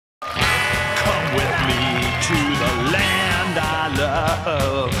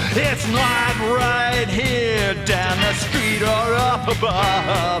It's not right here down the street or up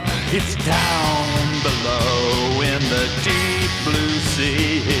above. It's down below in the deep blue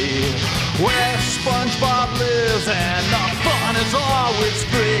sea, where SpongeBob lives and the fun is always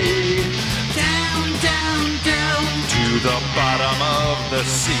free. Down, down, down to the bottom of the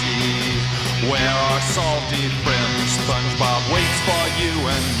sea, where our salty friend SpongeBob waits for you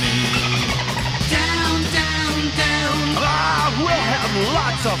and me. Down, down, down. Ah, we'll have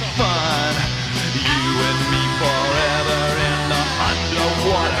lots of fun, you and me forever in the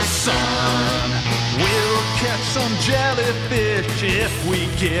underwater sun. We'll catch some jellyfish if we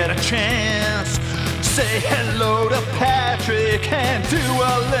get a chance. Say hello to Patrick and do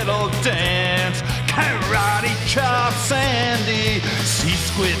a little dance. Karate chop Sandy, see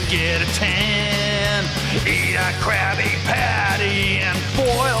squid get a tan. Eat a Krabby Patty and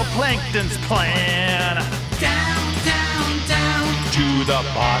foil Plankton's plan. Down, down, down to the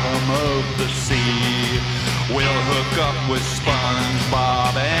bottom of the sea. We'll hook up with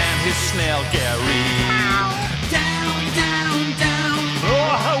SpongeBob and his snail Gary. Down, down, down.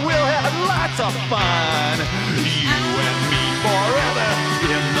 Oh, we'll have lots of fun, you and me forever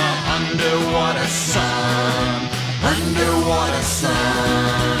in the underwater sun.